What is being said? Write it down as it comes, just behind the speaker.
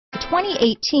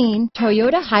2018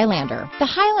 Toyota Highlander. The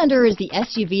Highlander is the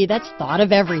SUV that's thought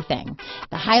of everything.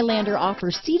 The Highlander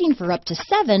offers seating for up to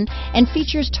 7 and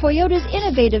features Toyota's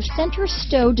innovative center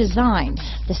stow design.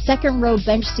 The second row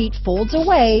bench seat folds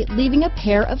away, leaving a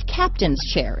pair of captain's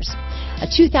chairs. A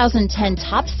 2010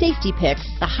 top safety pick,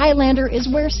 the Highlander is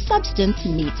where substance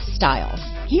meets style.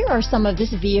 Here are some of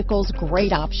this vehicle's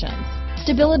great options: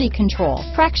 stability control,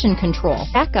 traction control,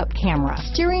 backup camera,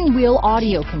 steering wheel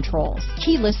audio controls,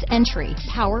 keyless entry,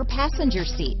 power passenger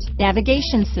seat,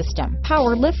 navigation system,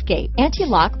 power liftgate,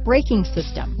 anti-lock braking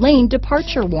system, lane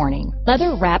departure warning,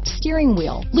 leather wrapped steering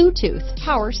wheel, Bluetooth,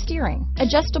 power steering,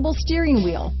 adjustable steering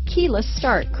wheel, keyless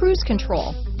start, cruise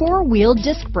control, 4-wheel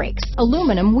disc brakes,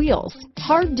 aluminum wheels,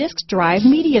 hard disk drive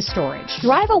media storage.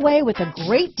 Drive away with a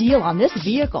great deal on this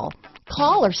vehicle.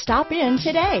 Call or stop in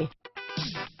today.